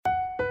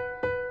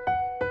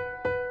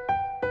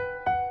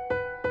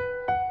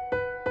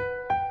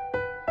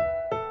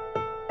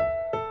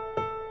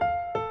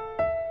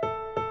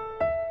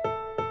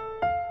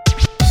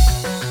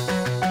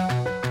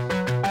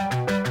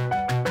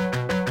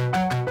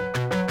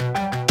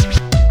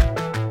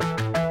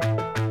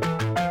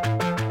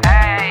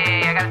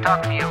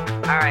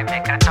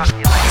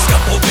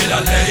Escapo de la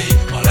ley,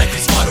 my life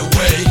is far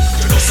away.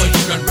 Yo no soy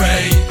un gran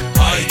rey,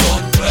 I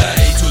don't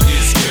play to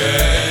this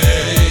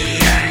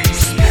game.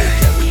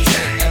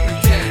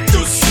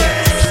 You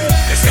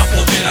say.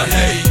 Escapo de la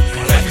ley,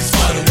 my life is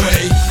far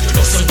away. Yo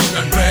no soy un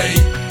gran rey,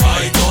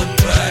 I don't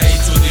play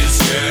to this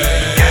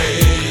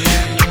game.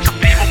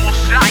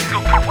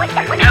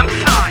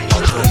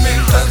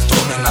 Tormentas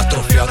tronan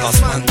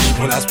atrofiadas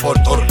mandíbulas.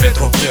 Por torpe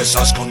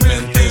tropiezas con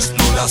mentes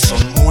nulas,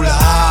 son mulas.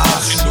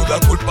 Sin duda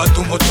culpa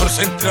tu motor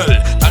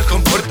central. Tal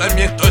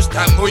comportamiento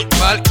está muy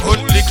mal. Con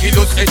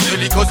líquidos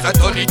etílicos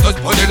atónitos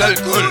por el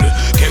alcohol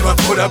que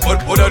evapora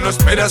púrpura, no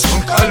esperas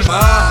con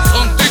calma.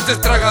 Son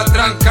tristes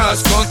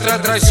tragatrancas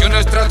contra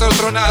traiciones, tratos,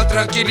 trona,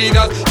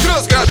 tranquilidad.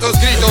 Los gratos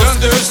gritos,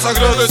 grande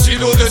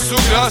desagradecido de su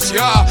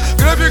gracia.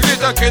 Grave y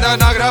grita que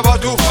dan agrava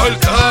tu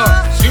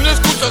falta. Sin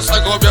excusas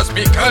agobias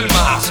mi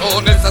calma.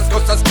 Son esas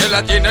cosas que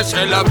la tienes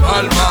en la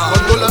palma.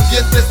 Cuando el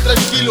ambiente es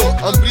tranquilo,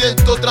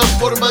 hambriento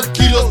transforman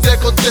kilos de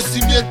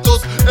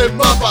acontecimientos en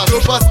mapas.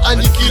 Tropas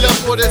aniquilan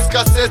por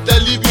escasez de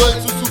alivio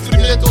en su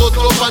sufrimiento.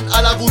 Tropan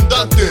al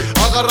abundante,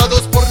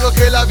 agarrados por lo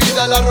que la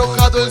vida le ha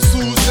arrojado en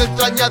sus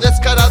entrañas.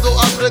 Descarado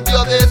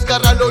aprendió a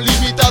desgarrar lo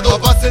limitado a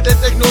base de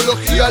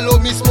tecnología, lo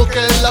mismo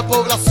que en la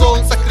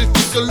población.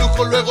 Sacrificio,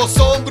 lujo, luego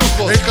son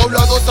brujos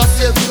enjaulados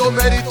haciendo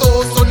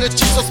méritos. Son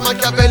hechizos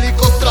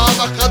maquiavélicos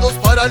trabajados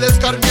para el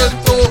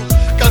escarmiento.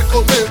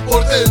 Carcomen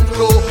por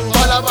dentro,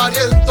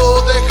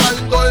 malabariento,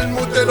 dejando el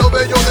mutero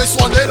bello de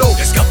su anhelo.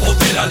 Escapo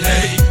de la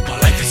ley, my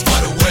life is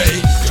far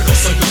away. Yo no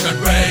soy un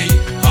gran rey,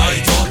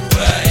 I don't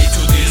play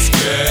to this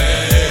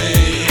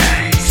game.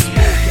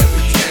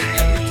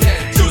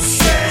 You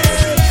say.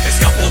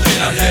 Escapo de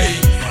la ley,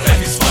 my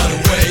life is far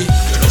away.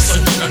 Yo no soy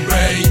un gran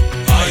rey,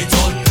 I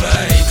don't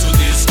play to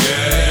this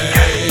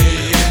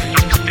game.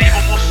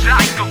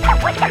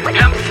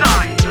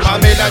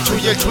 Pamela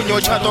Chuy, el chuño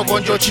chato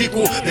con yo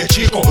chico. De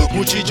chico,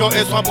 cuchillo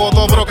es su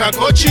apodo, broca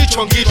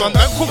cochichonguito.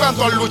 Andan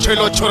jugando al luche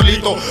los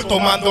chorlitos,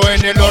 tomando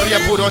en el orria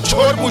puro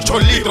chor,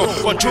 muchos litros.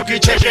 Con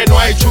chuquiche que no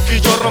hay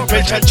chuquillo, rompe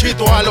el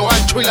chanchito. A lo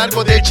ancho y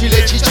largo de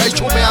Chile, chicha y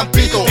chumean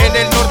pito. En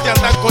el norte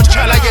andan con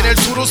chala y en el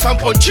sur usan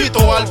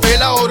ponchito. Al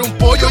velador un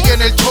pollo y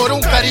en el choro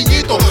un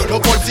cariñito.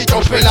 Los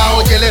bolsillos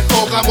pelados y el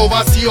estómago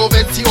vacío,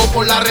 vencido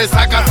por la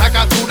resaca.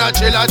 Sacate una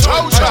chela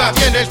chaucha.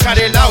 Tiene el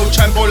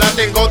carelaucha, en bola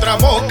tengo otra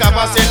mosca.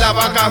 Pase la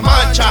vaca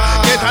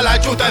mancha, que tal la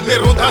ayuda en mi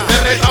ruta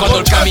se reta. Cuando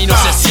el camino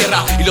se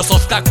cierra y los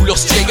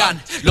obstáculos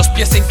llegan, los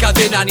pies se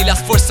encadenan y las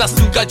fuerzas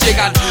nunca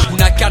llegan.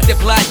 Una carta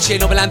planche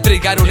no me la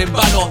entregaron en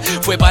vano.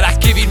 Fue para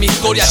escribir mi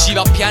historia,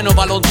 Shiva piano,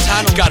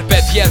 balontano.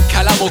 Carpe diem,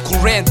 calamo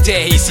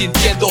corriente y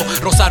sintiendo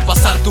rozar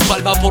pasar tu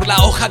palma por la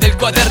hoja del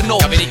cuaderno.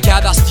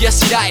 Americadas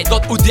 10 irae,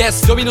 dot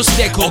udes, dominus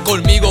teco. O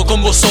conmigo,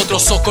 con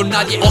vosotros o con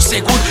nadie o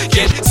según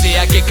quien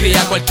sea que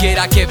crea.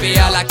 Cualquiera que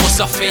vea la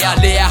cosa fea,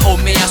 lea o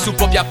mea su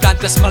propia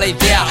planta es mala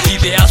idea.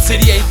 Ideal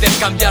sería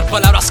intercambiar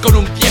palabras con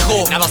un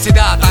viejo. Nada se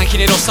da tan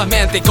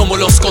generosamente como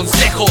los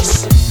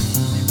consejos.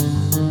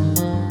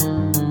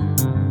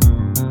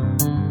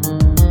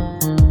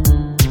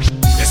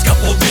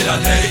 Escapo de la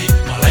ley,